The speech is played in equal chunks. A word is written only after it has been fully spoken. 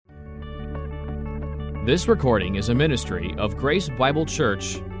This recording is a ministry of Grace Bible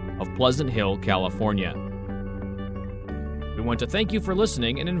Church of Pleasant Hill, California. We want to thank you for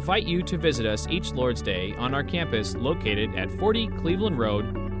listening and invite you to visit us each Lord's Day on our campus located at 40 Cleveland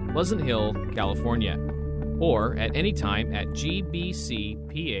Road, Pleasant Hill, California, or at any time at gbcph.org.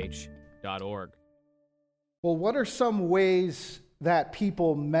 Well, what are some ways that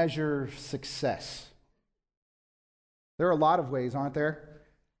people measure success? There are a lot of ways, aren't there?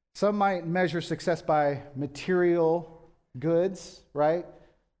 Some might measure success by material goods, right?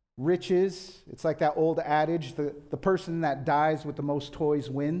 Riches. It's like that old adage, the person that dies with the most toys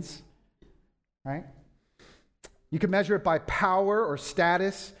wins, right? You can measure it by power or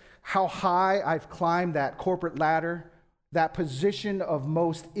status, how high I've climbed that corporate ladder, that position of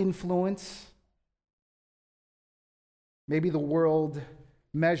most influence. Maybe the world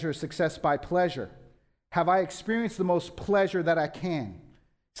measures success by pleasure. Have I experienced the most pleasure that I can?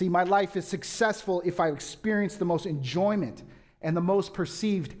 See, my life is successful if I experience the most enjoyment and the most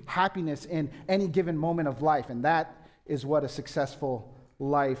perceived happiness in any given moment of life. And that is what a successful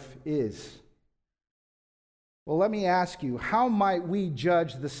life is. Well, let me ask you, how might we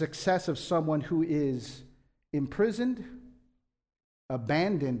judge the success of someone who is imprisoned,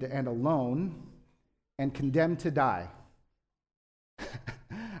 abandoned and alone, and condemned to die?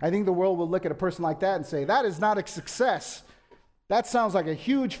 I think the world will look at a person like that and say, that is not a success. That sounds like a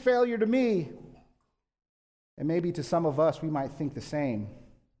huge failure to me. And maybe to some of us, we might think the same.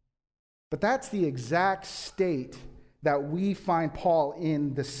 But that's the exact state that we find Paul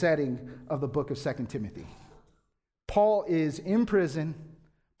in the setting of the book of 2 Timothy. Paul is in prison.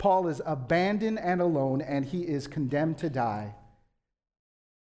 Paul is abandoned and alone, and he is condemned to die.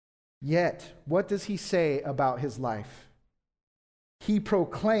 Yet, what does he say about his life? He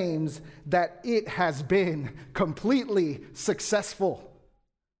proclaims that it has been completely successful.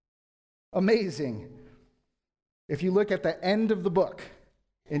 Amazing. If you look at the end of the book,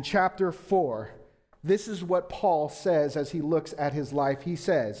 in chapter 4, this is what Paul says as he looks at his life. He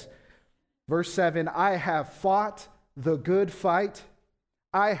says, verse 7, I have fought the good fight.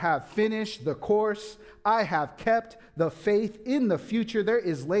 I have finished the course. I have kept the faith. In the future there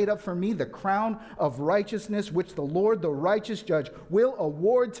is laid up for me the crown of righteousness, which the Lord, the righteous judge, will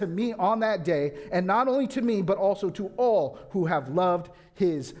award to me on that day, and not only to me, but also to all who have loved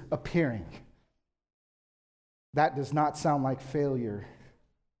his appearing. That does not sound like failure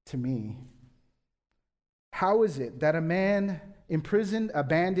to me. How is it that a man imprisoned,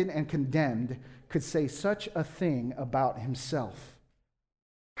 abandoned, and condemned could say such a thing about himself?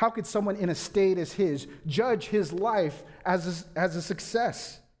 How could someone in a state as his judge his life as a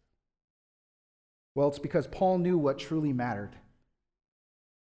success? Well, it's because Paul knew what truly mattered.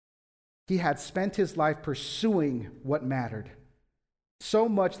 He had spent his life pursuing what mattered, so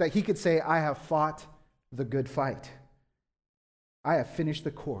much that he could say, I have fought the good fight. I have finished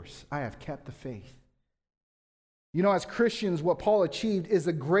the course. I have kept the faith. You know, as Christians, what Paul achieved is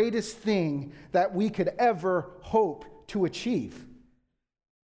the greatest thing that we could ever hope to achieve.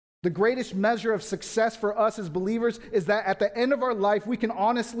 The greatest measure of success for us as believers is that at the end of our life, we can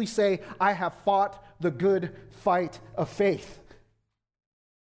honestly say, I have fought the good fight of faith.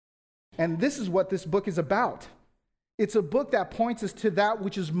 And this is what this book is about. It's a book that points us to that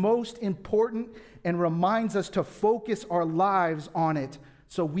which is most important and reminds us to focus our lives on it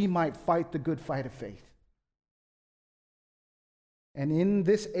so we might fight the good fight of faith. And in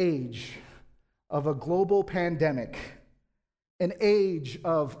this age of a global pandemic, an age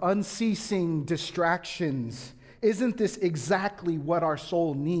of unceasing distractions, isn't this exactly what our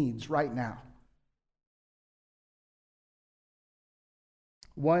soul needs right now?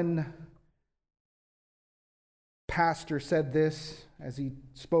 One pastor said this as he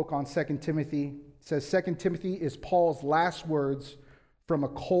spoke on 2 Timothy. It says, 2 Timothy is Paul's last words from a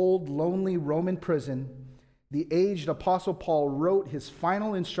cold, lonely Roman prison. The aged apostle Paul wrote his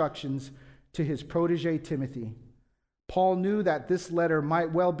final instructions to his protege Timothy. Paul knew that this letter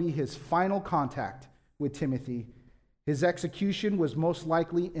might well be his final contact with Timothy. His execution was most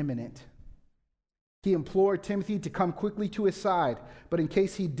likely imminent. He implored Timothy to come quickly to his side, but in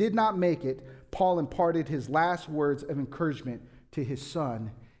case he did not make it, Paul imparted his last words of encouragement to his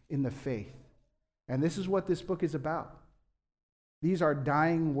son in the faith. And this is what this book is about. These are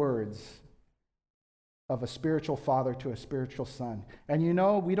dying words of a spiritual father to a spiritual son. And you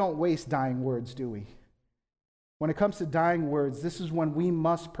know, we don't waste dying words, do we? When it comes to dying words, this is when we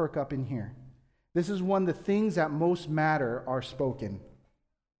must perk up in here. This is when the things that most matter are spoken.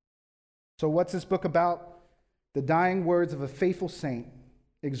 So what's this book about? The dying words of a faithful saint,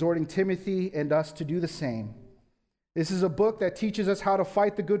 exhorting Timothy and us to do the same. This is a book that teaches us how to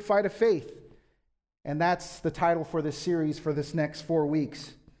fight the good fight of faith. And that's the title for this series for this next 4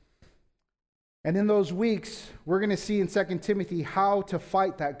 weeks. And in those weeks, we're going to see in 2 Timothy how to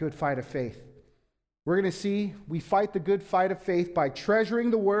fight that good fight of faith. We're going to see we fight the good fight of faith by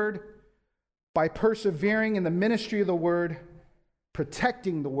treasuring the Word, by persevering in the ministry of the Word,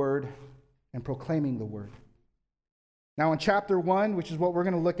 protecting the Word, and proclaiming the Word. Now in chapter 1, which is what we're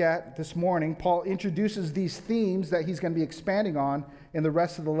going to look at this morning, Paul introduces these themes that he's going to be expanding on in the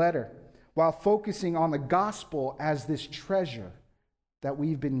rest of the letter, while focusing on the gospel as this treasure that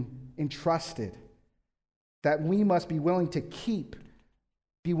we've been entrusted, that we must be willing to keep,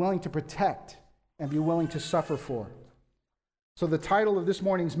 be willing to protect, and be willing to suffer for. So the title of this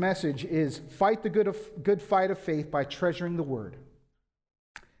morning's message is Fight the Good Fight of Faith by Treasuring the Word.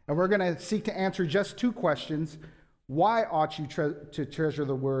 And we're going to seek to answer just 2 questions. Why ought you to treasure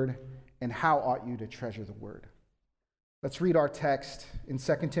the Word, and how ought you to treasure the Word? Let's read our text in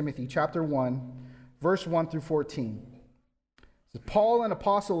 2 Timothy chapter 1, verse 1 through 14. Paul, an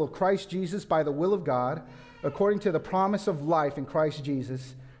apostle of Christ Jesus by the will of God, according to the promise of life in Christ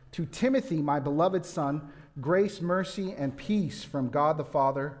Jesus, to Timothy, my beloved son, grace, mercy, and peace from God the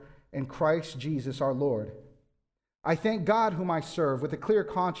Father and Christ Jesus our Lord. I thank God whom I serve with a clear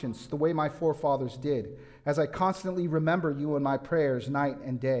conscience, the way my forefathers did, as I constantly remember you in my prayers night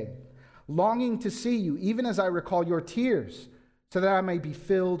and day, longing to see you, even as I recall your tears, so that I may be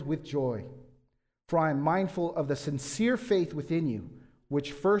filled with joy. For I am mindful of the sincere faith within you,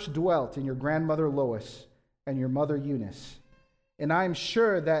 which first dwelt in your grandmother Lois and your mother Eunice. And I am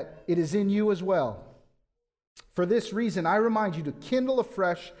sure that it is in you as well. For this reason, I remind you to kindle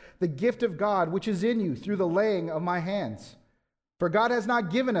afresh the gift of God which is in you through the laying of my hands. For God has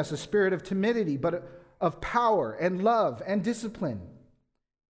not given us a spirit of timidity, but of power and love and discipline.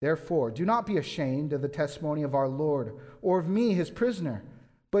 Therefore, do not be ashamed of the testimony of our Lord or of me, his prisoner,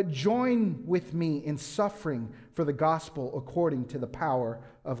 but join with me in suffering for the gospel according to the power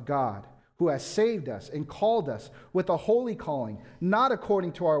of God, who has saved us and called us with a holy calling, not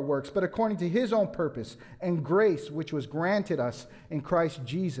according to our works, but according to his own purpose and grace, which was granted us in Christ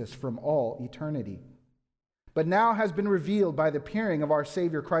Jesus from all eternity. But now has been revealed by the appearing of our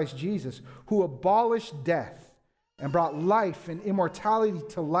Savior Christ Jesus, who abolished death and brought life and immortality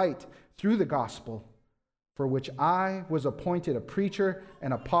to light through the gospel, for which I was appointed a preacher,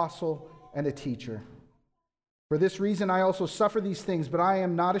 an apostle, and a teacher. For this reason I also suffer these things, but I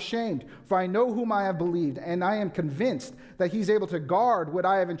am not ashamed, for I know whom I have believed, and I am convinced that he's able to guard what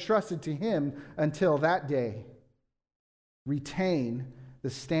I have entrusted to him until that day. Retain the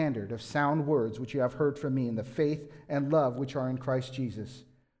standard of sound words which you have heard from me in the faith and love which are in Christ Jesus.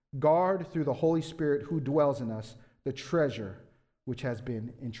 Guard through the Holy Spirit who dwells in us the treasure which has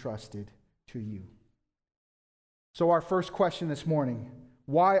been entrusted to you. So our first question this morning,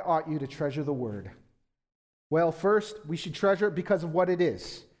 why ought you to treasure the Word? Well, first, we should treasure it because of what it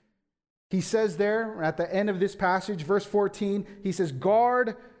is. He says there at the end of this passage, verse 14, he says,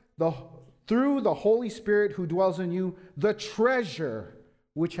 guard through the Holy Spirit who dwells in you, the treasure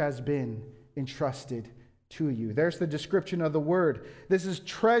which has been entrusted to you. There's the description of the Word. This is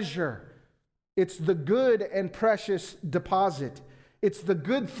treasure. It's the good and precious deposit. It's the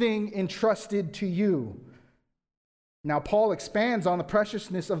good thing entrusted to you. Now, Paul expands on the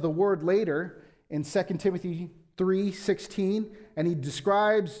preciousness of the Word later in 2 Timothy 3:16, and he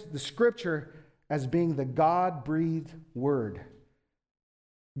describes the Scripture as being the God-breathed Word.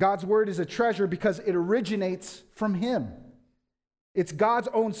 God's Word is a treasure because it originates from Him. It's God's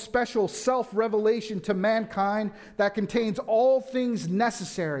own special self-revelation to mankind that contains all things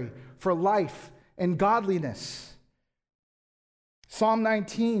necessary for life and godliness. Psalm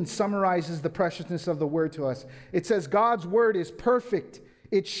 19 summarizes the preciousness of the Word to us. It says, God's Word is perfect,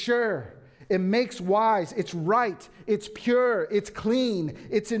 it's sure, it makes wise, it's right, it's pure, it's clean,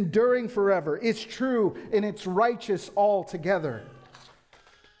 it's enduring forever, it's true, and it's righteous altogether.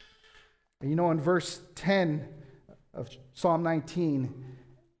 And you know, in verse 10 of Psalm 19,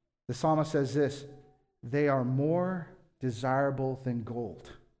 the psalmist says this, they are more desirable than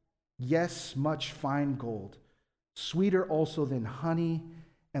gold. Yes, much fine gold. Sweeter also than honey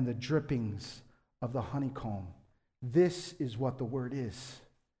and the drippings of the honeycomb. This is what the Word is.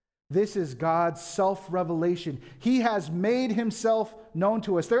 This is God's self-revelation. He has made himself known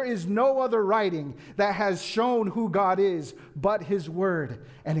to us. There is no other writing that has shown who God is but His Word.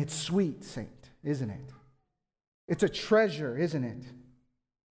 And it's sweet, saint, isn't it? It's a treasure, isn't it?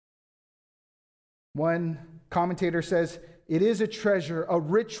 One commentator says, it is a treasure, a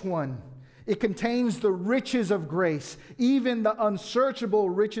rich one. It contains the riches of grace, even the unsearchable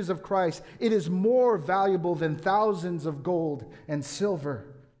riches of Christ. It is more valuable than thousands of gold and silver.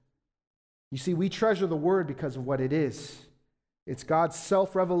 You see, we treasure the Word because of what it is. It's God's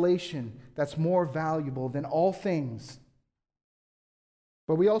self-revelation that's more valuable than all things.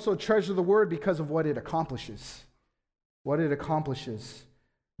 But we also treasure the Word because of what it accomplishes. What it accomplishes.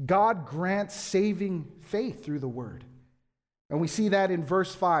 God grants saving faith through the Word. And we see that in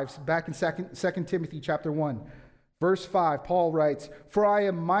verse 5, back in 2 Timothy chapter 1. Verse 5, Paul writes, "For I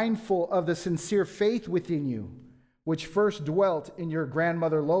am mindful of the sincere faith within you, which first dwelt in your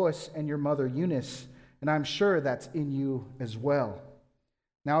grandmother Lois and your mother Eunice, and I'm sure that's in you as well."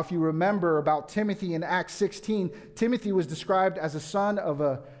 Now, if you remember about Timothy in Acts 16, Timothy was described as a son of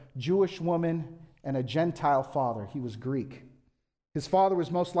a Jewish woman and a Gentile father. He was Greek. His father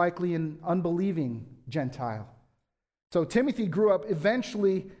was most likely an unbelieving Gentile. So Timothy grew up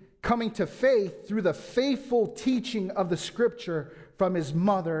eventually coming to faith through the faithful teaching of the Scripture from his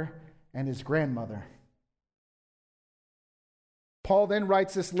mother and his grandmother. Paul then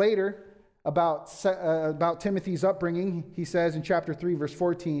writes this later about Timothy's upbringing. He says in chapter 3, verse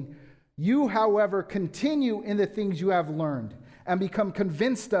 14, "You, however, continue in the things you have learned and become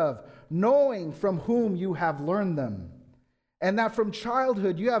convinced of, knowing from whom you have learned them, and that from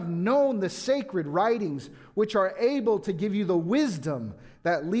childhood you have known the sacred writings, which are able to give you the wisdom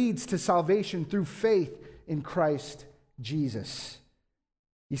that leads to salvation through faith in Christ Jesus."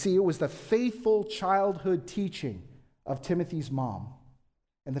 You see, it was the faithful childhood teaching of Timothy's mom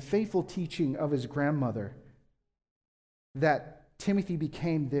and the faithful teaching of his grandmother that Timothy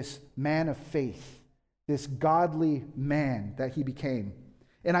became this man of faith, this godly man that he became.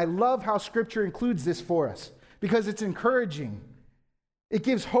 And I love how Scripture includes this for us because it's encouraging. It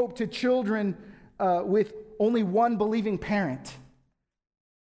gives hope to children with only one believing parent.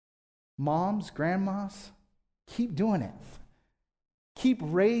 Moms, grandmas, keep doing it. Keep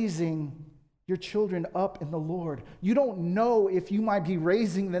raising your children up in the Lord. You don't know if you might be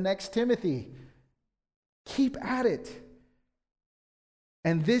raising the next Timothy. Keep at it.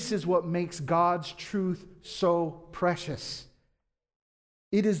 And this is what makes God's truth so precious.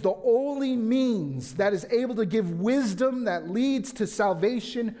 It is the only means that is able to give wisdom that leads to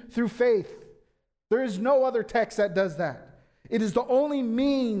salvation through faith. There is no other text that does that. It is the only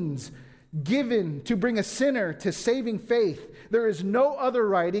means given to bring a sinner to saving faith. There is no other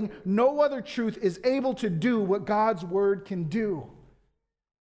writing, no other truth is able to do what God's Word can do.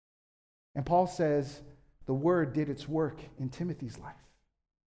 And Paul says the Word did its work in Timothy's life.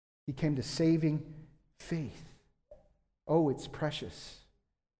 He came to saving faith. Oh, it's precious.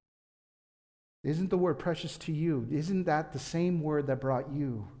 Isn't the Word precious to you? Isn't that the same Word that brought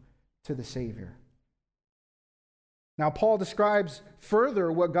you to the Savior? Now, Paul describes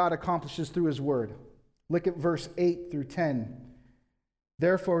further what God accomplishes through His Word. Look at verse 8 through 10.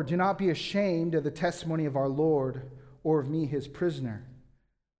 "Therefore, do not be ashamed of the testimony of our Lord or of me, His prisoner,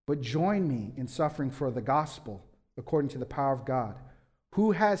 but join me in suffering for the gospel according to the power of God,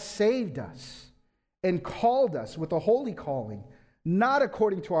 who has saved us and called us with a holy calling, not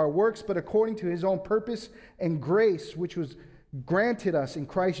according to our works, but according to His own purpose and grace, which was granted us in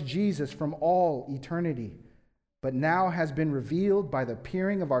Christ Jesus from all eternity, but now has been revealed by the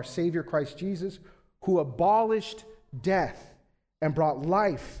appearing of our Savior Christ Jesus, who abolished death and brought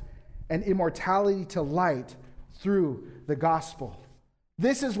life and immortality to light through the gospel."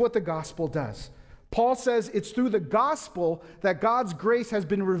 This is what the gospel does. Paul says it's through the gospel that God's grace has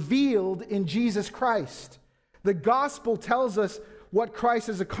been revealed in Jesus Christ. The gospel tells us what Christ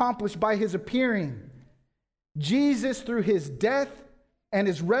has accomplished by His appearing. Jesus, through His death and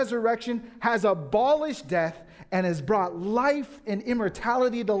His resurrection, has abolished death and has brought life and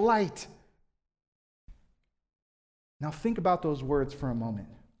immortality to light. Now think about those words for a moment.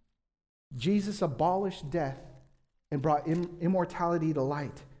 Jesus abolished death and brought immortality to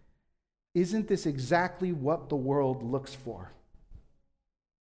light. Isn't this exactly what the world looks for?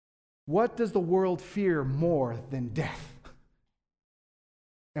 What does the world fear more than death?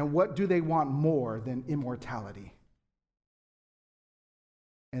 And what do they want more than immortality?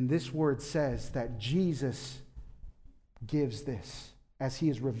 And this word says that Jesus gives this as He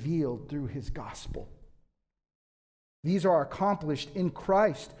is revealed through His gospel. These are accomplished in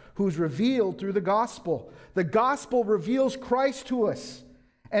Christ, who is revealed through the gospel. The gospel reveals Christ to us.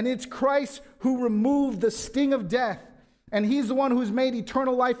 And it's Christ who removed the sting of death. And He's the one who's made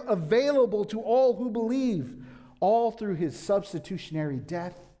eternal life available to all who believe, all through His substitutionary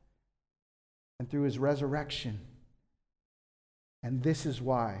death and through His resurrection. And this is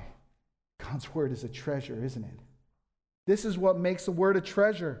why God's Word is a treasure, isn't it? This is what makes the Word a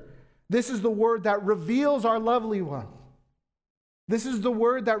treasure. This is the Word that reveals our lovely one. This is the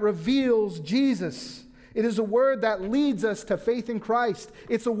Word that reveals Jesus. It is a word that leads us to faith in Christ.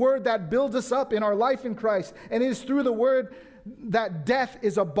 It's a word that builds us up in our life in Christ. And it is through the word that death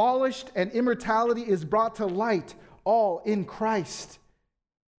is abolished and immortality is brought to light, all in Christ.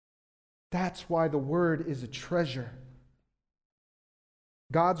 That's why the word is a treasure.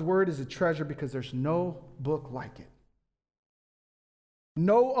 God's word is a treasure because there's no book like it.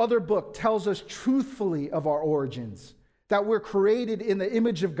 No other book tells us truthfully of our origins, that we're created in the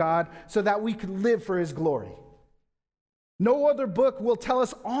image of God so that we could live for His glory. No other book will tell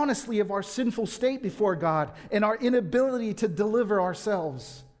us honestly of our sinful state before God and our inability to deliver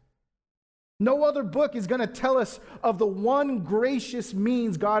ourselves. No other book is going to tell us of the one gracious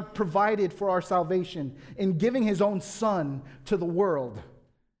means God provided for our salvation in giving His own Son to the world.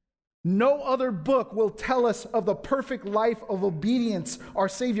 No other book will tell us of the perfect life of obedience our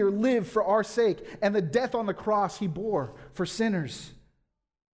Savior lived for our sake and the death on the cross He bore for sinners.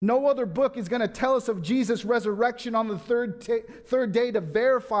 No other book is going to tell us of Jesus' resurrection on the third day to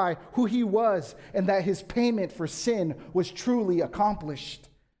verify who He was and that His payment for sin was truly accomplished.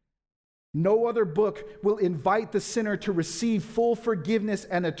 No other book will invite the sinner to receive full forgiveness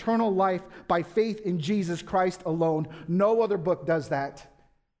and eternal life by faith in Jesus Christ alone. No other book does that.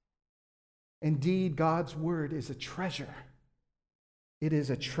 Indeed, God's word is a treasure. It is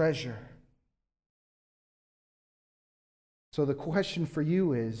a treasure. So the question for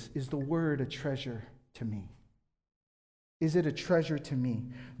you is the word a treasure to me? Is it a treasure to me?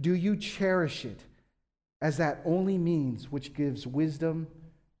 Do you cherish it as that only means which gives wisdom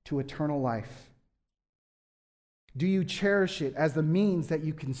to eternal life? Do you cherish it as the means that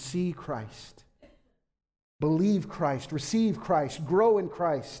you can see Christ, believe Christ, receive Christ, grow in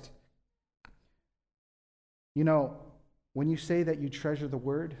Christ? You know, when you say that you treasure the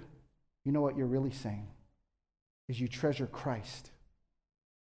word, you know what you're really saying is you treasure Christ.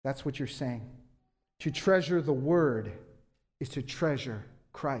 That's what you're saying. To treasure the word is to treasure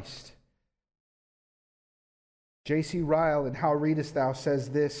Christ. J.C. Ryle in How Readest Thou says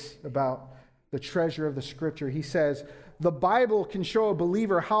this about the treasure of the Scripture. He says, the Bible can show a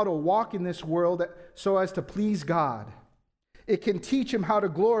believer how to walk in this world so as to please God. It can teach him how to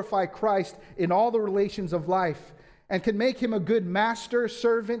glorify Christ in all the relations of life and can make him a good master,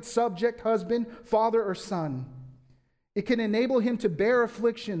 servant, subject, husband, father, or son. It can enable him to bear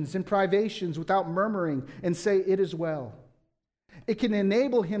afflictions and privations without murmuring and say, it is well. It can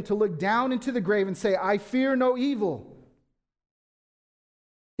enable him to look down into the grave and say, I fear no evil.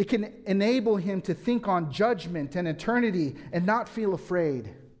 It can enable him to think on judgment and eternity and not feel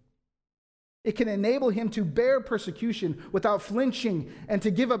afraid. It can enable him to bear persecution without flinching and to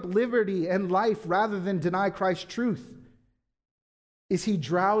give up liberty and life rather than deny Christ's truth. Is he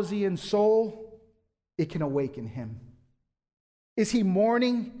drowsy in soul? It can awaken him. Is he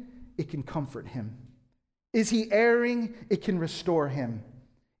mourning? It can comfort him. Is he erring? It can restore him.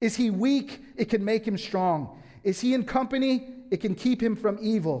 Is he weak? It can make him strong. Is he in company? It can keep him from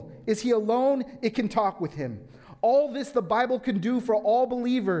evil. Is he alone? It can talk with him. All this the Bible can do for all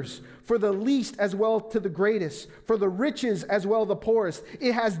believers, for the least as well to the greatest, for the riches as well the poorest.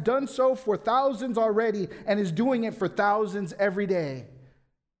 It has done so for thousands already and is doing it for thousands every day.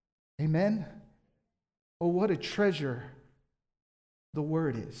 Amen? Oh, what a treasure the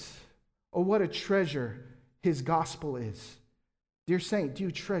Word is. Oh, what a treasure His gospel is. Dear saint, do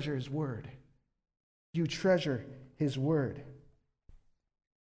you treasure His Word? Do you treasure His Word?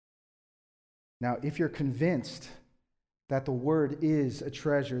 Now, if you're convinced that the Word is a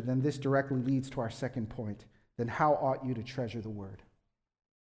treasure, then this directly leads to our second point. Then how ought you to treasure the Word?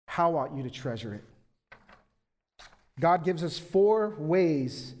 How ought you to treasure it? God gives us 4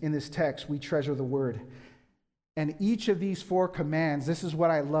 ways in this text we treasure the Word. And each of these 4 commands, this is what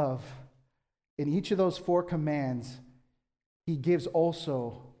I love. In each of those 4 commands, He gives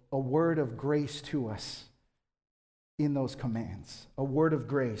also a word of grace to us in those commands. A word of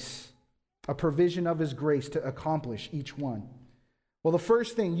grace. A provision of His grace to accomplish each one. Well, the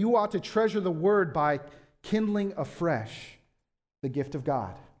first thing, you ought to treasure the Word by kindling afresh the gift of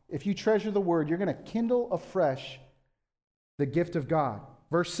God. If you treasure the Word, you're going to kindle afresh the gift of God.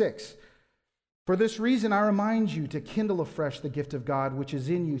 Verse 6, for this reason I remind you to kindle afresh the gift of God which is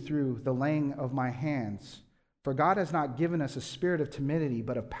in you through the laying of my hands. For God has not given us a spirit of timidity,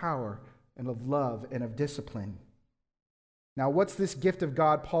 but of power and of love and of discipline. Now, what's this gift of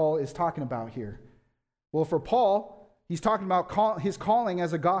God Paul is talking about here? Well, for Paul, he's talking about his calling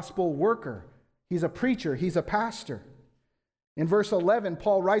as a gospel worker. He's a preacher. He's a pastor. In verse 11,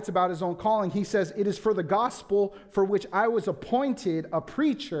 Paul writes about his own calling. He says, it is for the gospel for which I was appointed a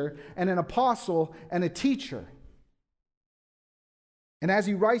preacher and an apostle and a teacher. And as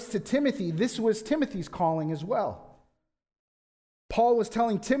he writes to Timothy, this was Timothy's calling as well. Paul was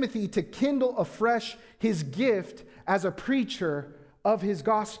telling Timothy to kindle afresh his gift as a preacher of his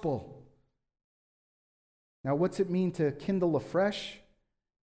gospel. Now, what's it mean to kindle afresh?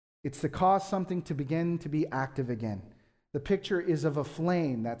 It's to cause something to begin to be active again. The picture is of a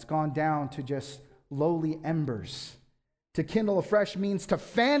flame that's gone down to just lowly embers. To kindle afresh means to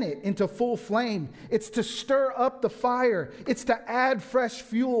fan it into full flame. It's to stir up the fire. It's to add fresh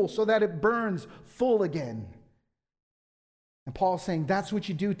fuel so that it burns full again. And Paul's saying, that's what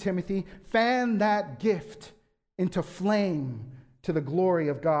you do, Timothy. Fan that gift into flame to the glory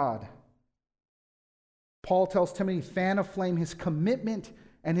of God. Paul tells Timothy, fan aflame his commitment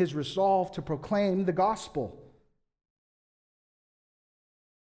and his resolve to proclaim the gospel.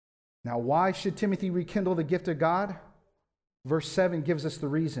 Now, why should Timothy rekindle the gift of God? Verse 7 gives us the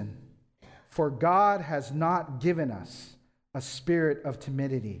reason. For God has not given us a spirit of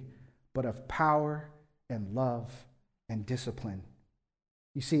timidity, but of power and love and discipline.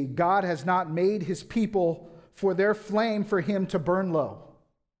 You see, God has not made his people for their flame for him to burn low.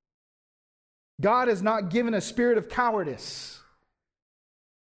 God has not given a spirit of cowardice.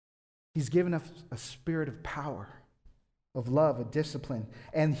 He's given us a spirit of power, of love, of discipline.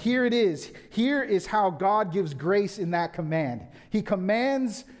 And here it is. Here is how God gives grace in that command. He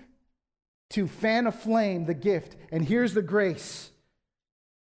commands to fan aflame the gift. And here's the grace.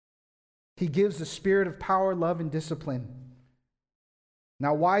 He gives the spirit of power, love, and discipline.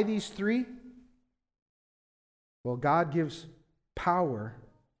 Now, why these three? Well, God gives power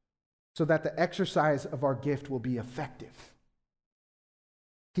so that the exercise of our gift will be effective.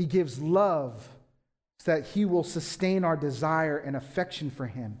 He gives love so that he will sustain our desire and affection for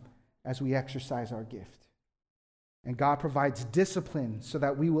him as we exercise our gift. And God provides discipline so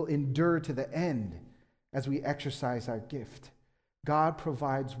that we will endure to the end as we exercise our gift. God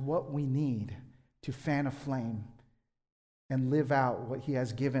provides what we need to fan a flame and live out what he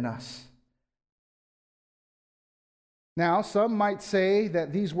has given us. Now, some might say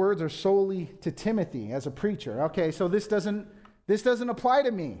that these words are solely to Timothy as a preacher. Okay, so this doesn't apply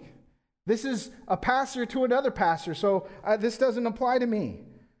to me. This is a pastor to another pastor, so this doesn't apply to me.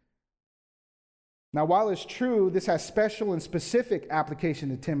 Now, while it's true, this has special and specific application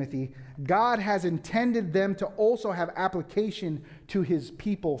to Timothy, God has intended them to also have application to his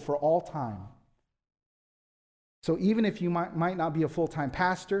people for all time. So even if you might not be a full-time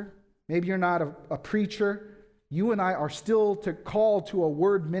pastor, maybe you're not a preacher, you and I are still called to a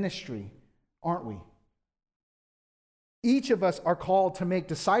word ministry, aren't we? Each of us are called to make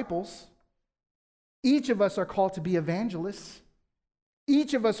disciples. Each of us are called to be evangelists.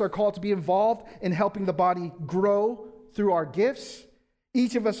 Each of us are called to be involved in helping the body grow through our gifts.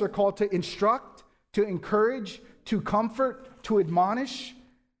 Each of us are called to instruct, to encourage, to comfort, to admonish,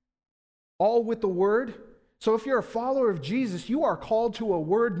 all with the word. So if you're a follower of Jesus, you are called to a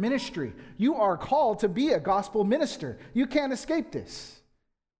word ministry. You are called to be a gospel minister. You can't escape this.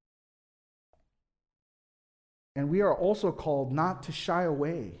 And we are also called not to shy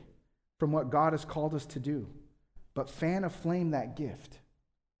away from what God has called us to do, but fan aflame that gift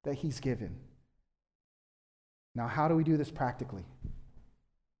that he's given. Now, how do we do this practically?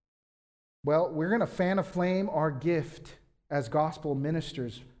 Well, we're going to fan aflame our gift as gospel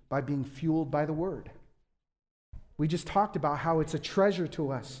ministers by being fueled by the word. We just talked about how it's a treasure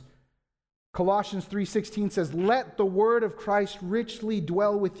to us. Colossians 3:16 says, "Let the word of Christ richly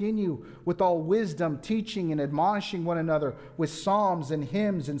dwell within you, with all wisdom, teaching and admonishing one another with psalms and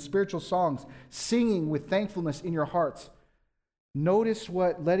hymns and spiritual songs, singing with thankfulness in your hearts." Notice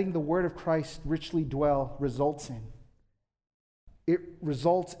what letting the word of Christ richly dwell results in. It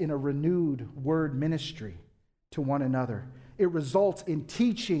results in a renewed word ministry to one another. It results in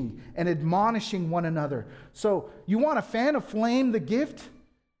teaching and admonishing one another. So, you want to fan aflame the gift?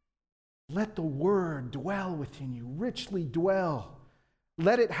 Let the word dwell within you, richly dwell.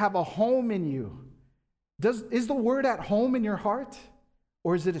 Let it have a home in you. Is the word at home in your heart,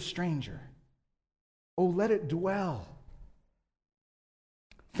 or is it a stranger? Oh, let it dwell.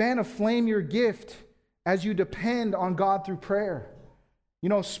 Fan aflame your gift as you depend on God through prayer. You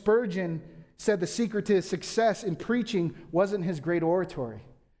know, Spurgeon said the secret to his success in preaching wasn't his great oratory,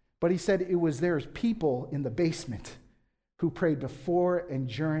 but he said it was there's people in the basement who prayed before and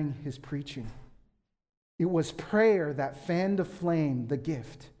during his preaching. It was prayer that fanned aflame the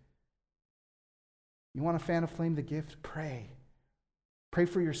gift. You want to fan aflame the gift? Pray. Pray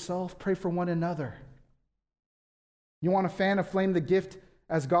for yourself. Pray for one another. You want to fan aflame the gift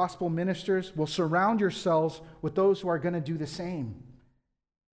as gospel ministers? Well, surround yourselves with those who are going to do the same.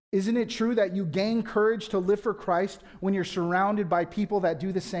 Isn't it true that you gain courage to live for Christ when you're surrounded by people that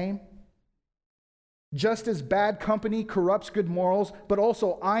do the same? Just as bad company corrupts good morals, but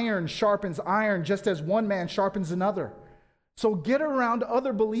also iron sharpens iron, just as one man sharpens another. So get around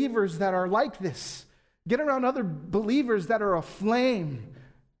other believers that are like this. Get around other believers that are aflame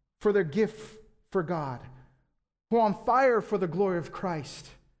for their gift for God, who are on fire for the glory of Christ,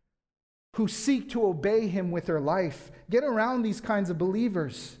 who seek to obey Him with their life. Get around these kinds of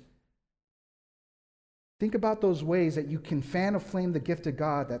believers. Think about those ways that you can fan aflame the gift of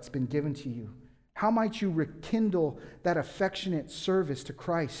God that's been given to you. How might you rekindle that affectionate service to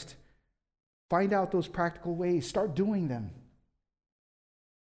Christ? Find out those practical ways. Start doing them.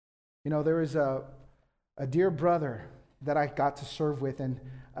 You know, there is a dear brother that I got to serve with, and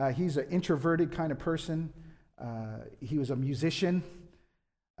he's an introverted kind of person. He was a musician,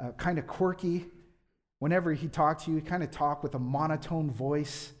 kind of quirky. Whenever he talked to you, he kind of talked with a monotone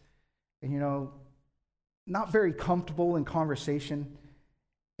voice, and, you know, not very comfortable in conversation.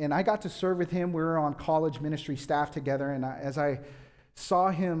 And I got to serve with him. We were on college ministry staff together, and as I saw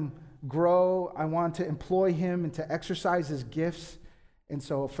him grow, I wanted to employ him and to exercise his gifts. And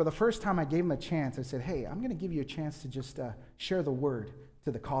so for the first time, I gave him a chance. I said, hey, I'm going to give you a chance to just share the word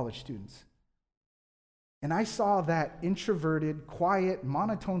to the college students. And I saw that introverted, quiet,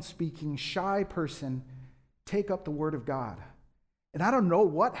 monotone speaking, shy person take up the word of God. And I don't know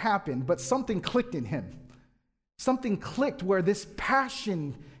what happened, but something clicked in him. Something clicked where this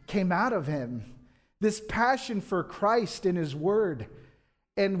passion came out of him, this passion for Christ and His word.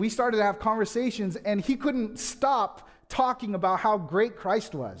 And we started to have conversations, and he couldn't stop talking about how great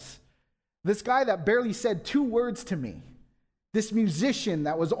Christ was. This guy that barely said 2 words to me, this musician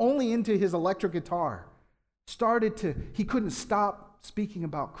that was only into his electric guitar, he couldn't stop speaking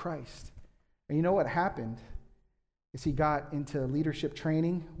about Christ. And you know what happened? Is he got into leadership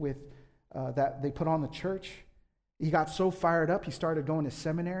training with that they put on the church. He got so fired up, he started going to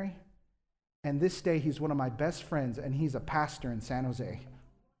seminary. And this day, he's one of my best friends, and he's a pastor in San Jose.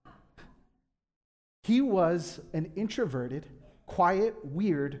 He was an introverted, quiet,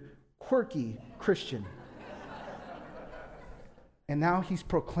 weird, quirky Christian. And now he's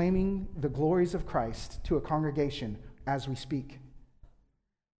proclaiming the glories of Christ to a congregation as we speak.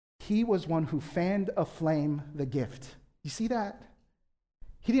 He was one who fanned aflame the gift. You see that?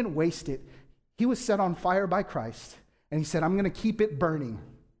 He didn't waste it. He was set on fire by Christ, and he said, I'm going to keep it burning.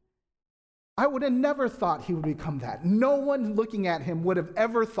 I would have never thought he would become that. No one looking at him would have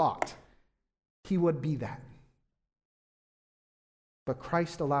ever thought he would be that. But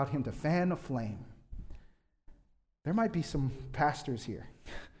Christ allowed him to fan a flame. There might be some pastors here,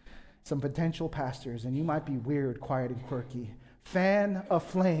 some potential pastors, and you might be weird, quiet, and quirky. Fan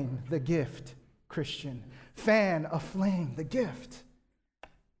aflame the gift, Christian. Fan aflame the gift.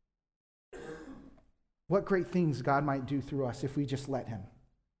 What great things God might do through us if we just let Him,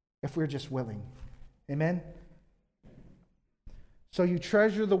 if we're just willing. Amen? So you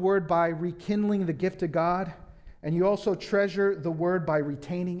treasure the word by rekindling the gift of God, and you also treasure the word by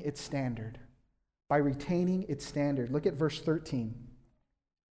retaining its standard. By retaining its standard. Look at verse 13.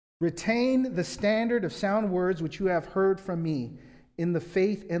 Retain the standard of sound words which you have heard from me in the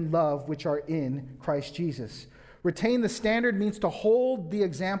faith and love which are in Christ Jesus. Retain the standard means to hold the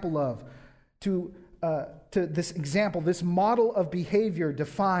example of, to this example, this model of behavior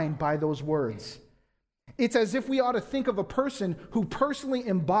defined by those words. It's as if we ought to think of a person who personally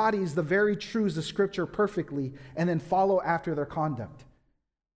embodies the very truths of Scripture perfectly and then follow after their conduct.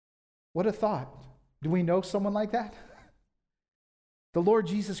 What a thought. Do we know someone like that? The Lord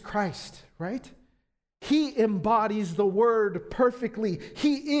Jesus Christ, right? He embodies the Word perfectly.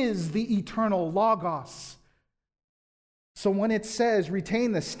 He is the eternal Logos. So when it says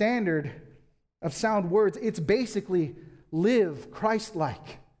retain the standard of sound words, it's basically live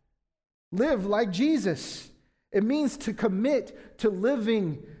Christ-like. Live like Jesus. It means to commit to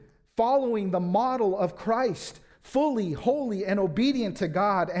living, following the model of Christ, fully, holy, and obedient to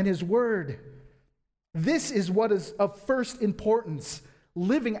God and His Word. This is what is of first importance,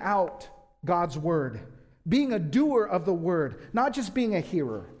 living out God's Word, being a doer of the Word, not just being a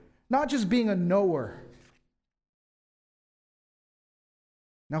hearer, not just being a knower.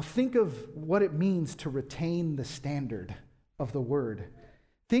 Now think of what it means to retain the standard of the Word.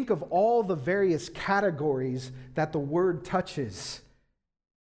 Think of all the various categories that the Word touches,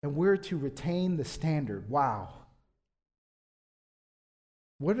 and we're to retain the standard. Wow.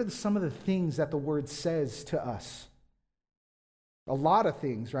 What are some of the things that the Word says to us? A lot of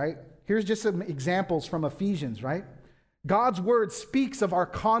things, right? Here's just some examples from Ephesians, right? God's Word speaks of our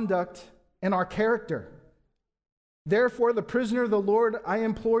conduct and our character. Therefore, the prisoner of the Lord, I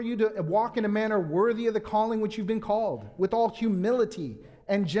implore you to walk in a manner worthy of the calling which you've been called, with all humility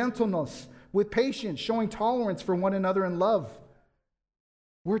and gentleness, with patience, showing tolerance for one another in love.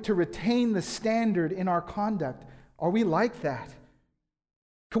 We're to retain the standard in our conduct. Are we like that?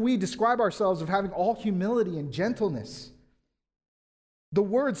 Can we describe ourselves as having all humility and gentleness? The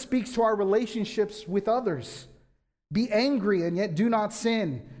word speaks to our relationships with others. Be angry and yet do not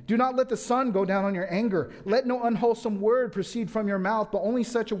sin. Do not let the sun go down on your anger. Let no unwholesome word proceed from your mouth, but only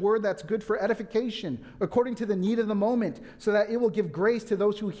such a word that's good for edification, according to the need of the moment, so that it will give grace to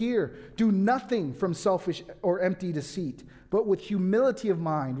those who hear. Do nothing from selfish or empty deceit, but with humility of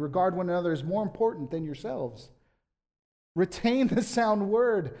mind, regard one another as more important than yourselves. Retain the sound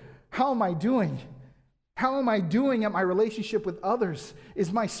word. How am I doing? How am I doing at my relationship with others?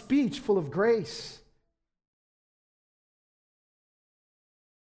 Is my speech full of grace?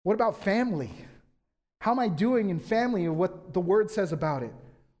 What about family? How am I doing in family and what the word says about it?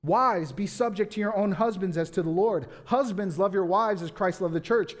 Wives, be subject to your own husbands as to the Lord. Husbands, love your wives as Christ loved the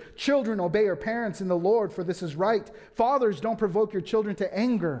church. Children, obey your parents in the Lord, for this is right. Fathers, don't provoke your children to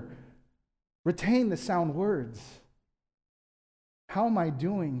anger. Retain the sound words. How am I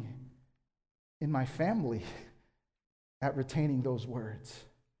doing in my family at retaining those words?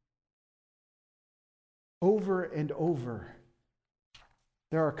 Over and over,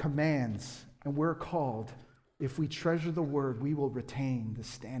 there are commands, and we're called, if we treasure the word, we will retain the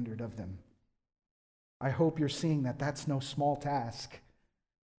standard of them. I hope you're seeing that that's no small task.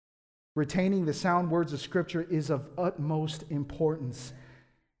 Retaining the sound words of Scripture is of utmost importance.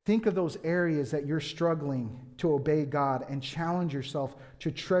 Think of those areas that you're struggling to obey God and challenge yourself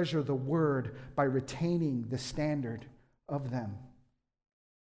to treasure the word by retaining the standard of them.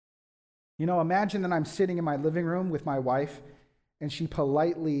 You know, imagine that I'm sitting in my living room with my wife and she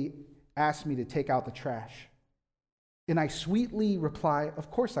politely asks me to take out the trash. And I sweetly reply, "Of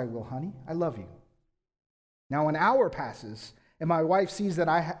course I will, honey. I love you." Now an hour passes and my wife sees that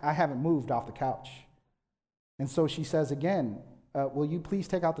I haven't moved off the couch. And so she says again, "Will you please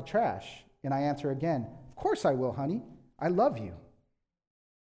take out the trash?" And I answer again, "Of course I will, honey. I love you."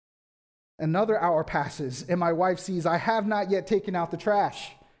 Another hour passes, and my wife sees I have not yet taken out the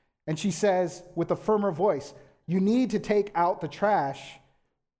trash. And she says with a firmer voice, "You need to take out the trash."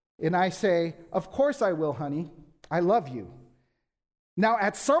 And I say, "Of course I will, honey. I love you." Now,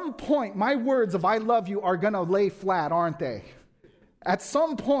 at some point, my words of "I love you" are going to lay flat, aren't they? At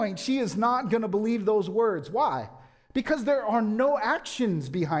some point, she is not going to believe those words. Why? Because there are no actions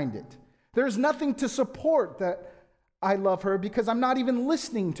behind it. There's nothing to support that I love her because I'm not even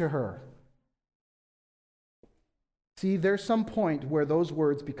listening to her. See, there's some point where those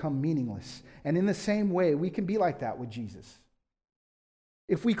words become meaningless. And in the same way, we can be like that with Jesus.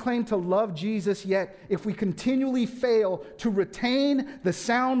 If we claim to love Jesus, yet if we continually fail to retain the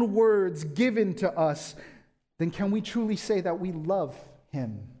sound words given to us, then can we truly say that we love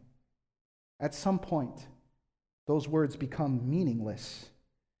him? At some point, those words become meaningless.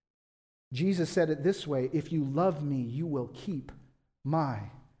 Jesus said it this way, "If you love me, you will keep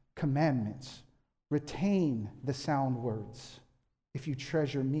my commandments." Retain the sound words if you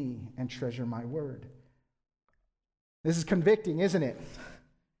treasure me and treasure my word. This is convicting, isn't it?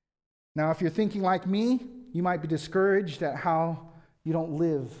 Now, if you're thinking like me, you might be discouraged at how you don't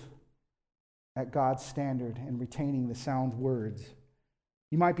live at God's standard and retaining the sound words.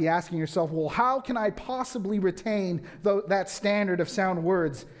 You might be asking yourself, well, how can I possibly retain that standard of sound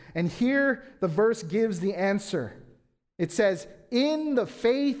words? And here the verse gives the answer. It says, "In the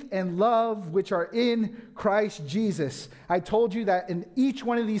faith and love which are in Christ Jesus." I told you that in each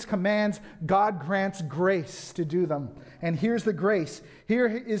one of these commands, God grants grace to do them. And here's the grace. Here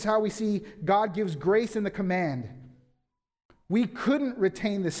is how we see God gives grace in the command. We couldn't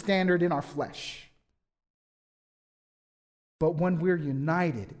retain the standard in our flesh. But when we're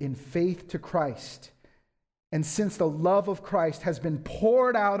united in faith to Christ, and since the love of Christ has been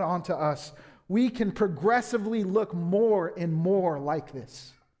poured out onto us, we can progressively look more and more like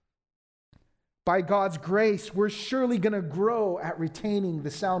this. By God's grace, we're surely going to grow at retaining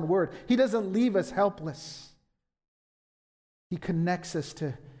the sound word. He doesn't leave us helpless. He connects us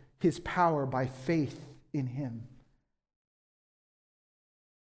to his power by faith in him.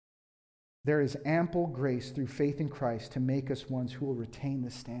 There is ample grace through faith in Christ to make us ones who will retain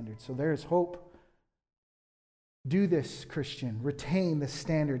the standard. So there is hope. Do this, Christian. Retain the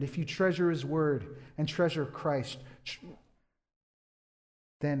standard. If you treasure his word and treasure Christ,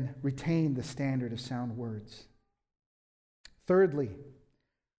 then retain the standard of sound words. Thirdly,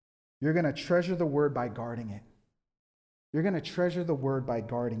 you're going to treasure the word by guarding it. You're going to treasure the word by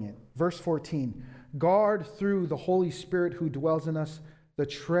guarding it. Verse 14, Guard through the Holy Spirit who dwells in us the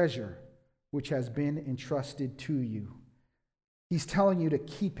treasure which has been entrusted to you. He's telling you to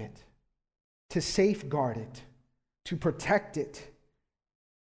keep it, to safeguard it, to protect it,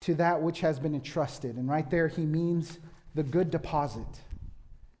 to that which has been entrusted. And right there, he means the good deposit.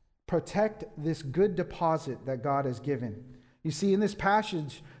 Protect this good deposit that God has given. You see, in this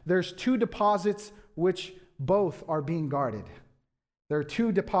passage, there's two deposits which both are being guarded. There are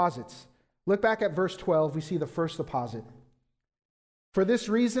two deposits. Look back at verse 12. We see the first deposit. For this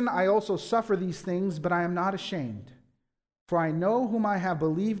reason, I also suffer these things, but I am not ashamed. For I know whom I have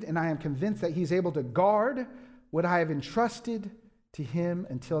believed, and I am convinced that he's able to guard what I have entrusted to him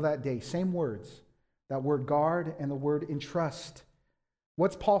until that day. Same words, that word guard and the word entrust.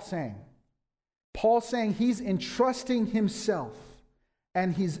 What's Paul saying? Paul's saying he's entrusting himself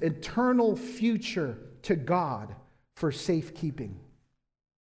and his eternal future to God for safekeeping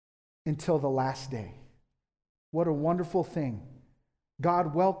until the last day. What a wonderful thing.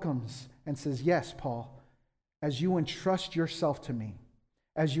 God welcomes and says, yes, Paul, as you entrust yourself to me,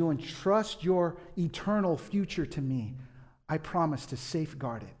 as you entrust your eternal future to me, I promise to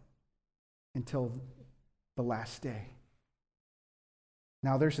safeguard it until the last day.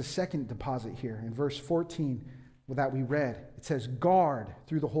 Now there's a second deposit here in verse 14 that we read. It says, guard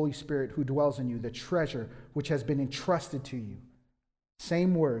through the Holy Spirit who dwells in you the treasure which has been entrusted to you.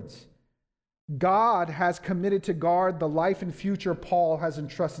 Same words. God has committed to guard the life and future Paul has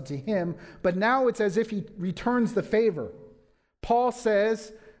entrusted to him, but now it's as if he returns the favor. Paul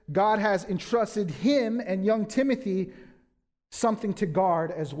says God has entrusted him and young Timothy something to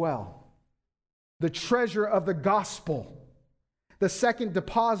guard as well. The treasure of the gospel. The second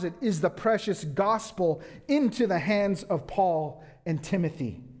deposit is the precious gospel into the hands of Paul and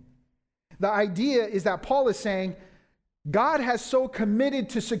Timothy. The idea is that Paul is saying, God has so committed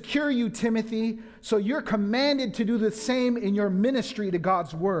to secure you, Timothy, so you're commanded to do the same in your ministry to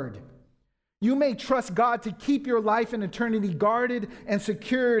God's word. You may trust God to keep your life and eternity guarded and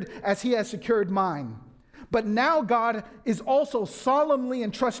secured as he has secured mine. But now God is also solemnly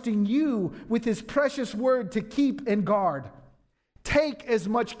entrusting you with his precious word to keep and guard. Take as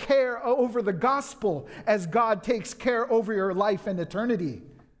much care over the gospel as God takes care over your life and eternity.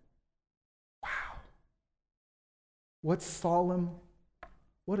 Wow. What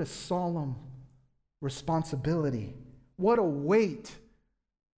a solemn responsibility. What a weight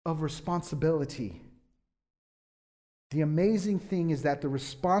of responsibility. The amazing thing is that the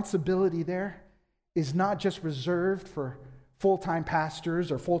responsibility there is not just reserved for full-time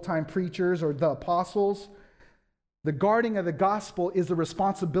pastors or full-time preachers or the apostles. The guarding of the gospel is the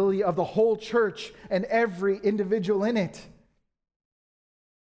responsibility of the whole church and every individual in it.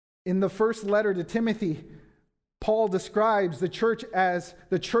 In the first letter to Timothy, Paul describes the church as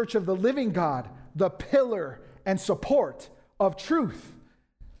the church of the living God, the pillar and support of truth.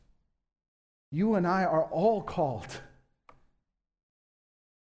 You and I are all called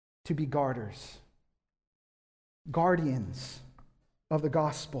to be guarders, guardians of the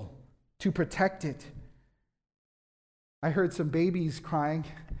gospel, to protect it. I heard some babies crying.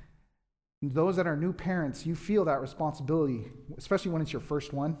 Those that are new parents, you feel that responsibility, especially when it's your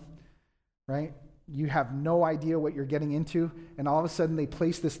first one, right? You have no idea what you're getting into, and all of a sudden they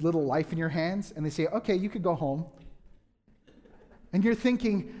place this little life in your hands, and they say, okay, you could go home. And you're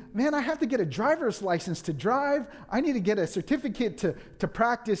thinking, man, I have to get a driver's license to drive. I need to get a certificate to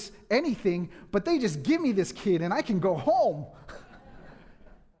practice anything, but they just give me this kid, and I can go home.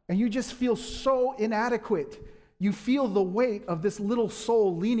 And you just feel so inadequate. You feel the weight of this little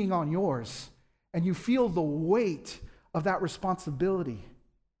soul leaning on yours, and you feel the weight of that responsibility.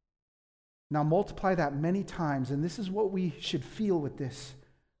 Now multiply that many times, and this is what we should feel with this.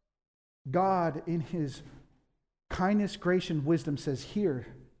 God, in his kindness, grace, and wisdom says, here,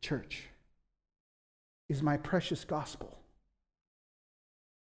 church, is my precious gospel.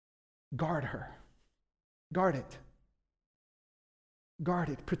 Guard her. Guard it. Guard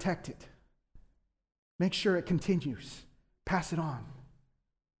it. Protect it. Make sure it continues. Pass it on.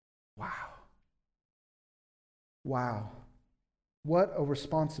 Wow. Wow. What a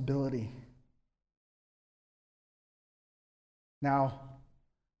responsibility. Now,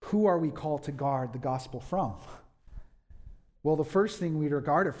 who are we called to guard the gospel from? Well, the first thing we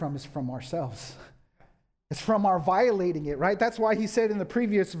guard it from is from ourselves. It's from our violating it, right? That's why he said in the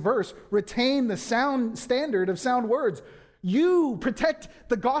previous verse, retain the sound standard of sound words. You protect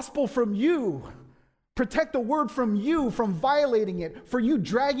the gospel from you. Protect the word from you, from violating it, for you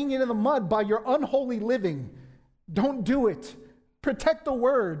dragging it in the mud by your unholy living. Don't do it. Protect the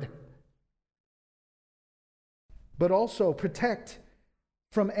word. But also protect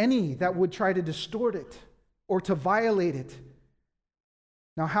from any that would try to distort it or to violate it.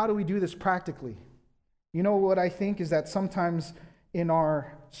 Now, how do we do this practically? You know what I think is that sometimes in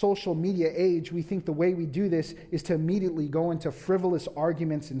our social media age, we think the way we do this is to immediately go into frivolous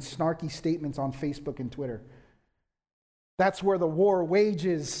arguments and snarky statements on Facebook and Twitter. That's where the war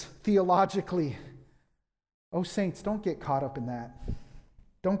wages theologically. Oh, saints, don't get caught up in that.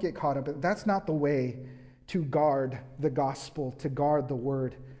 Don't get caught up. That's not the way to guard the gospel, to guard the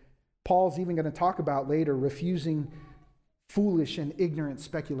word. Paul's even going to talk about later refusing foolish and ignorant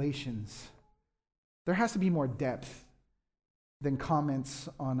speculations. There has to be more depth than comments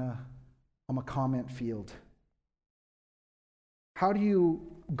on a comment field. How do you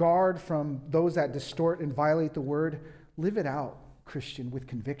guard from those that distort and violate the word? Live it out, Christian, with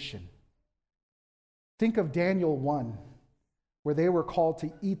conviction. Think of Daniel 1, where they were called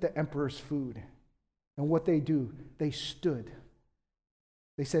to eat the emperor's food. And what they do, they stood.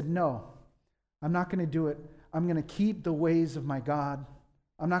 They said, no, I'm not going to do it. I'm going to keep the ways of my God.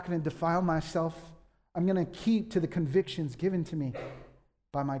 I'm not going to defile myself. I'm going to keep to the convictions given to me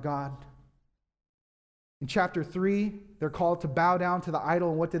by my God. In chapter 3, they're called to bow down to the idol.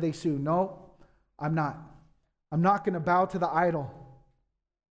 And what do they sue? No, I'm not. I'm not going to bow to the idol.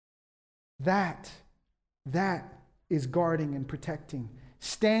 That is guarding and protecting.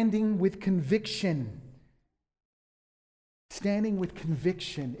 Standing with conviction. Standing with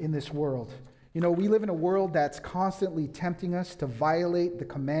conviction in this world. You know, we live in a world that's constantly tempting us to violate the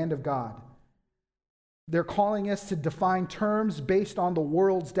command of God. They're calling us to define terms based on the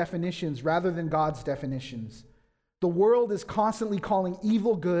world's definitions rather than God's definitions. The world is constantly calling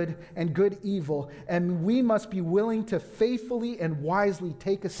evil good and good evil, and we must be willing to faithfully and wisely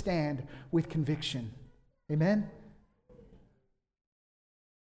take a stand with conviction. Amen?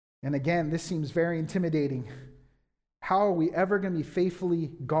 And again, this seems very intimidating. How are we ever going to be faithfully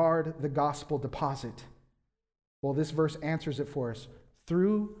guard the gospel deposit? Well, this verse answers it for us.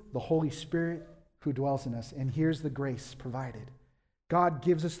 Through the Holy Spirit who dwells in us. And here's the grace provided. God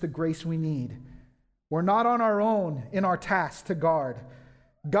gives us the grace we need. We're not on our own in our task to guard.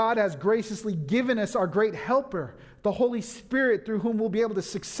 God has graciously given us our great helper, the Holy Spirit, through whom we'll be able to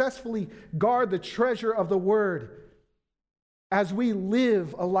successfully guard the treasure of the Word. As we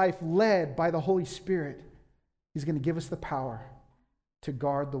live a life led by the Holy Spirit, He's going to give us the power to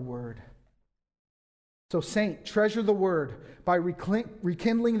guard the Word. So, saint, treasure the Word by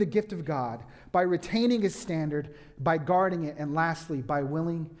rekindling the gift of God, by retaining His standard, by guarding it, and lastly,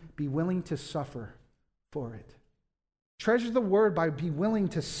 be willing to suffer for it. Treasure the Word by be willing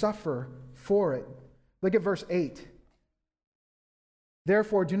to suffer for it. Look at verse 8.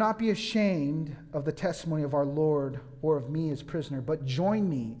 Therefore, do not be ashamed of the testimony of our Lord or of me as prisoner, but join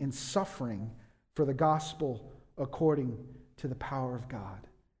me in suffering for the gospel according to the power of God.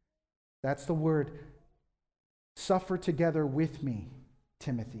 That's the word. Suffer together with me,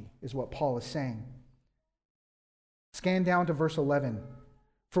 Timothy, is what Paul is saying. Scan down to verse 11.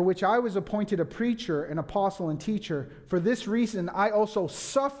 For which I was appointed a preacher, an apostle, and teacher. For this reason I also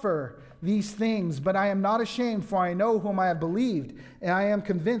suffer these things, but I am not ashamed, for I know whom I have believed, and I am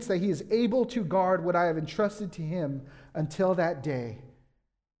convinced that He is able to guard what I have entrusted to Him until that day.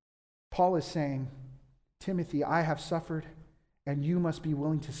 Paul is saying, Timothy, I have suffered, and you must be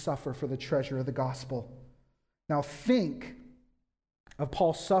willing to suffer for the treasure of the gospel. Now think of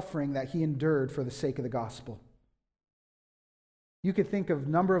Paul's suffering that he endured for the sake of the gospel. You could think of a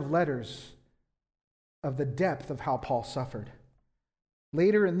number of letters of the depth of how Paul suffered.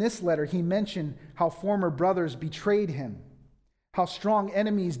 Later in this letter, he mentioned how former brothers betrayed him, how strong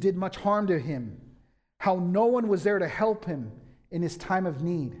enemies did much harm to him, how no one was there to help him in his time of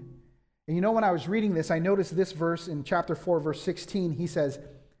need. And you know, when I was reading this, I noticed this verse in chapter 4, verse 16. He says,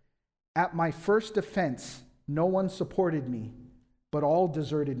 at my first defense, no one supported me, but all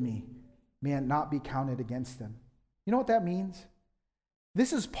deserted me. May it not be counted against them. You know what that means?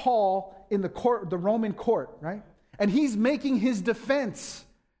 This is Paul in the court, the Roman court, right? And he's making his defense.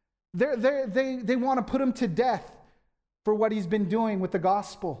 They want to put him to death for what he's been doing with the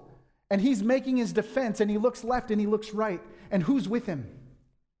gospel. And he's making his defense, and he looks left and he looks right. And who's with him?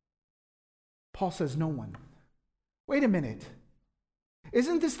 Paul says, no one. Wait a minute.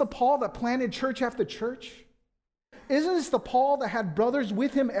 Isn't this the Paul that planted church after church? Isn't this the Paul that had brothers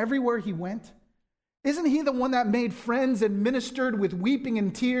with him everywhere he went? Isn't he the one that made friends and ministered with weeping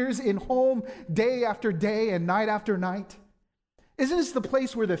and tears in home day after day and night after night? Isn't this the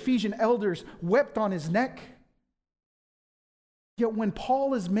place where the Ephesian elders wept on his neck? Yet when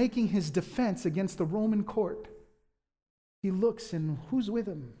Paul is making his defense against the Roman court, he looks and who's with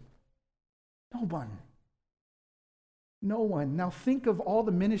him? No one. No one. Now think of all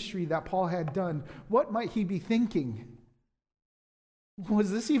the ministry that Paul had done. What might he be thinking?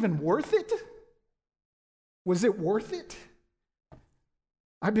 Was this even worth it? Was it worth it?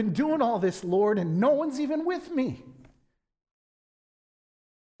 I've been doing all this, Lord, and no one's even with me.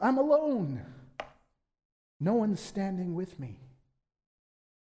 I'm alone. No one's standing with me.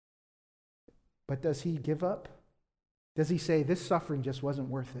 But does he give up? Does he say, this suffering just wasn't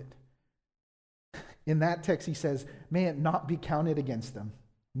worth it? In that text, he says, may it not be counted against them.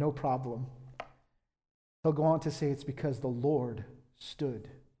 No problem. He'll go on to say it's because the Lord stood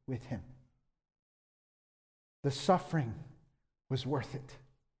with him. The suffering was worth it.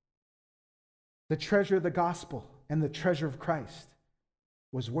 The treasure of the gospel and the treasure of Christ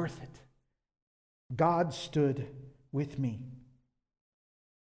was worth it. God stood with me.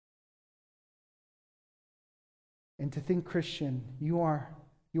 And to think, Christian, you are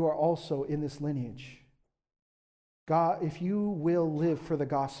also in this lineage. God, if you will live for the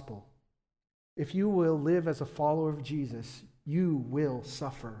gospel, if you will live as a follower of Jesus, you will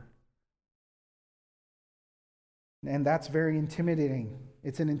suffer. And that's very intimidating.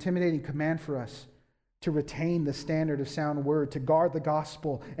 It's an intimidating command for us to retain the standard of sound word, to guard the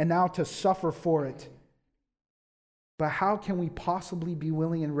gospel, and now to suffer for it. But how can we possibly be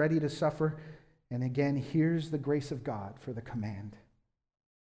willing and ready to suffer? And again, here's the grace of God for the command.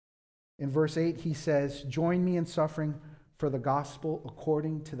 In verse 8, he says, join me in suffering for the gospel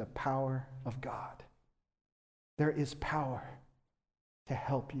according to the power of God. There is power to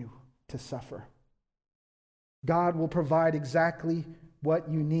help you to suffer. God will provide exactly what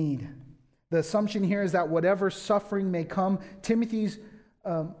you need. The assumption here is that whatever suffering may come,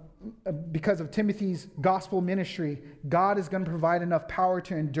 because of Timothy's gospel ministry, God is going to provide enough power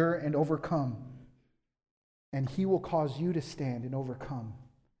to endure and overcome. And he will cause you to stand and overcome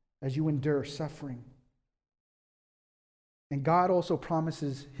as you endure suffering. And God also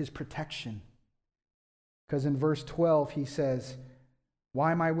promises his protection. Because in verse 12 he says,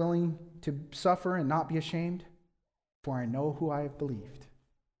 why am I willing to suffer and not be ashamed? For I know who I have believed.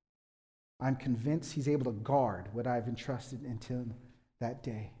 I'm convinced he's able to guard what I've entrusted until that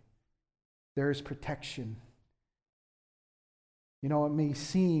day. There is protection. You know, it may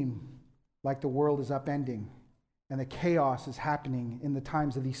seem like the world is upending and the chaos is happening in the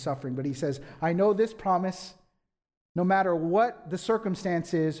times of these suffering, but he says, I know this promise, no matter what the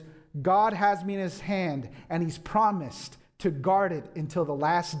circumstance is, God has me in his hand, and he's promised to guard it until the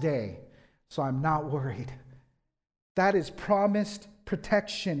last day, so I'm not worried. That is promised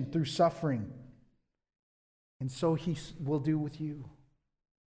protection through suffering. And so he will do with you.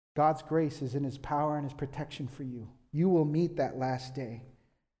 God's grace is in his power and his protection for you. You will meet that last day.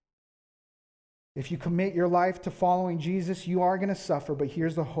 If you commit your life to following Jesus, you are going to suffer, but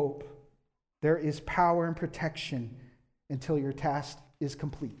here's the hope. There is power and protection until your task is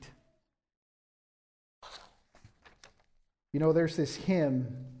complete. You know, there's this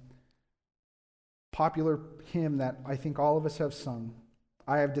popular hymn that I think all of us have sung.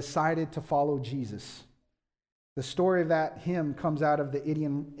 I have decided to follow Jesus. The story of that hymn comes out of the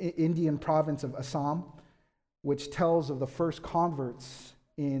Indian province of Assam, which tells of the first converts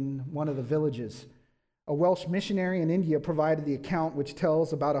in one of the villages. A Welsh missionary in India provided the account, which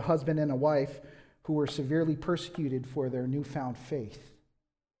tells about a husband and a wife who were severely persecuted for their newfound faith.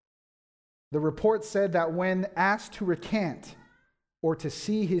 The report said that when asked to recant or to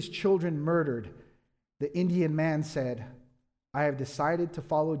see his children murdered, the Indian man said, I have decided to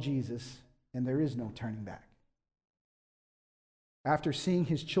follow Jesus, and there is no turning back. After seeing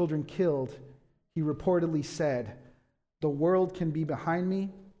his children killed, he reportedly said, the world can be behind me,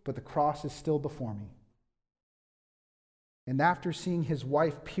 but the cross is still before me. And after seeing his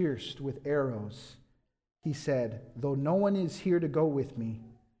wife pierced with arrows, he said, though no one is here to go with me,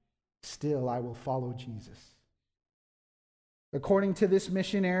 still I will follow Jesus. According to this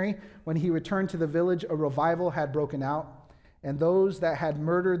missionary, when he returned to the village, a revival had broken out, and those that had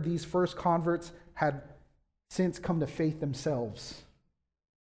murdered these first converts had since come to faith themselves.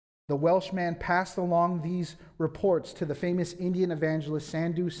 The Welshman passed along these reports to the famous Indian evangelist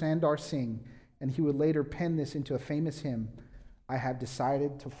Sadhu Sundar Singh, and he would later pen this into a famous hymn, I have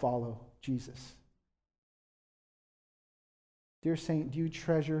decided to follow Jesus. Dear saint, do you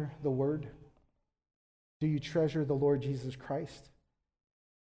treasure the word? Do you treasure the Lord Jesus Christ?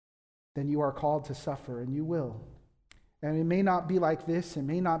 Then you are called to suffer, and you will. And it may not be like this, it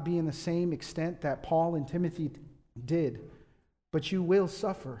may not be in the same extent that Paul and Timothy did, but you will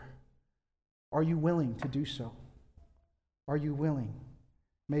suffer. Are you willing to do so? Are you willing?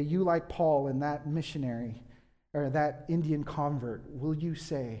 May you, like Paul and that missionary, or that Indian convert, will you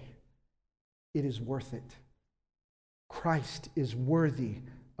say, it is worth it? Christ is worthy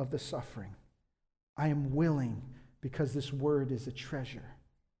of the suffering. I am willing because this word is a treasure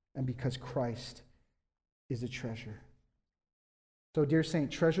and because Christ is a treasure. So, dear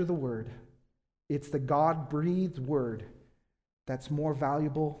saint, treasure the word. It's the God-breathed word that's more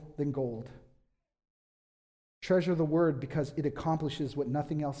valuable than gold. Treasure the word because it accomplishes what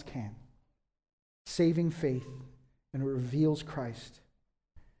nothing else can. Saving faith, and it reveals Christ.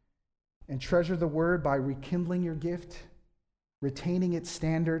 And treasure the word by rekindling your gift, retaining its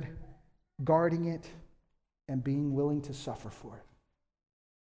standard, guarding it, and being willing to suffer for it.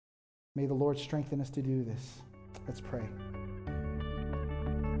 May the Lord strengthen us to do this. Let's pray.